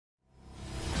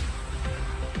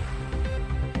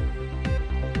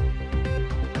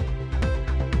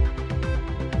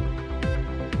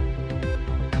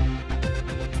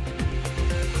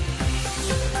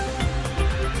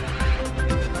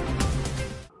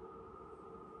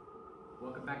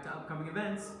Welcome back to Upcoming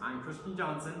Events. I'm Christian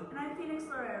Johnson. And I'm Phoenix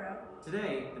Lorero.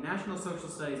 Today, the National Social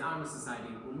Studies Honor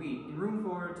Society will meet in room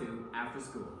 402 after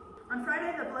school. On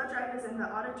Friday, the blood drive is in the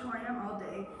auditorium all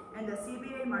day, and the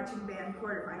CBA marching band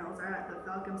quarterfinals are at the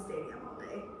Falcon Stadium all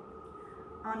day.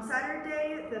 On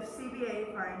Saturday, the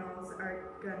CBA finals are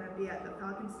going to be at the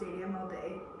Falcon Stadium all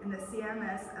day, and the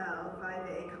CMSL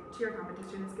 5A cheer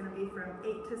competition is going to be from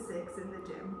 8 to 6 in the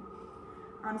gym.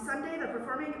 On Sunday, the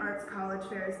Performing Arts College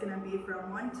Fair is going to be from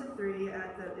 1 to 3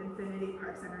 at the Infinity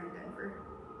Park Center in Denver.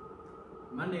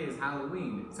 Monday is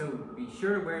Halloween, so be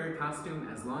sure to wear your costume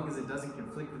as long as it doesn't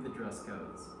conflict with the dress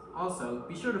codes. Also,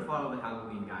 be sure to follow the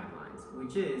Halloween guidelines,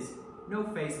 which is no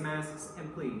face masks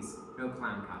and please, no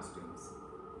clown costumes.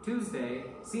 Tuesday,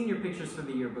 senior pictures for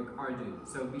the yearbook are due,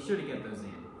 so be sure to get those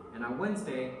in. And on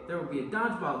Wednesday, there will be a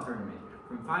dodgeball tournament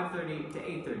from 5:30 to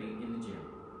 8:30 in the gym.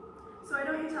 So why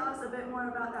don't you tell us a bit more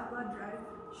about that blood drive?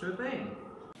 Sure thing.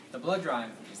 The blood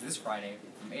drive is this Friday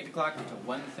from 8 o'clock to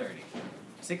 1:30.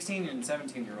 16 and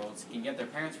 17-year-olds can get their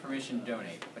parents' permission to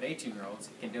donate, but 18-year-olds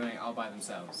can donate all by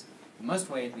themselves. You must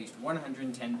weigh at least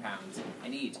 110 pounds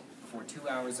and eat before 2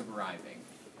 hours of arriving.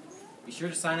 Be sure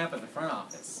to sign up at the front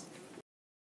office.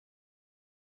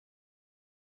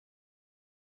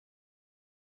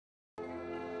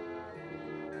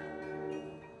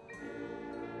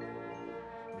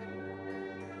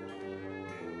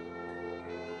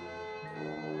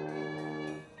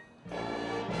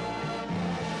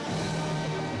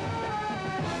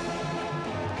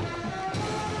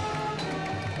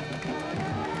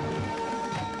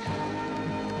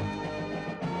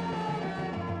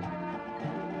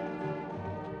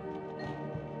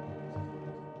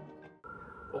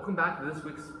 Welcome back to this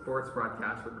week's sports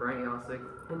broadcast with Brian Yosick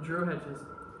and Drew Hedges.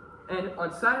 And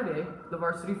on Saturday, the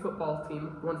varsity football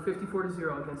team won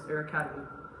 54-0 against Air Academy,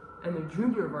 and the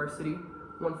junior varsity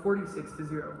won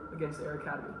 46-0 against Air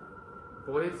Academy.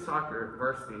 Boys soccer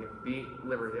varsity beat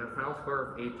Liberty at a final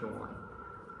score of 8-1,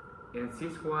 and C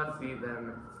Squad beat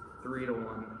them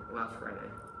 3-1 last Friday.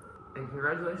 And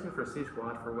congratulations for C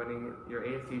Squad for winning your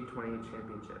AFC 20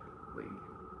 Championship League.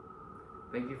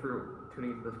 Thank you for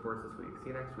tuning into the sports this week. See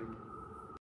you next week.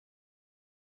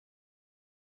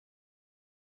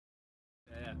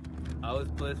 Yeah, I was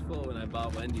blissful when I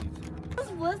bought Wendy's. I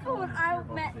was blissful when I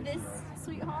met this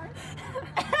sweetheart.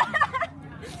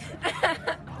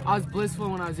 I was blissful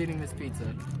when I was eating this pizza.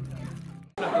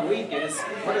 Of the week is,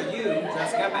 what are you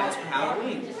dressing up as for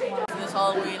Halloween? This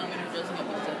Halloween, I'm going to be dressing up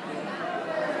as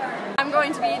a... I'm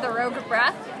going to be the Rogue of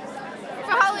Breath.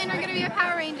 For Halloween, we're going to be a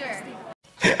Power Ranger.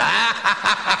 Ha ha ha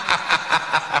ha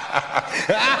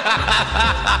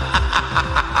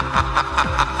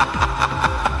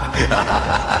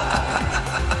ha!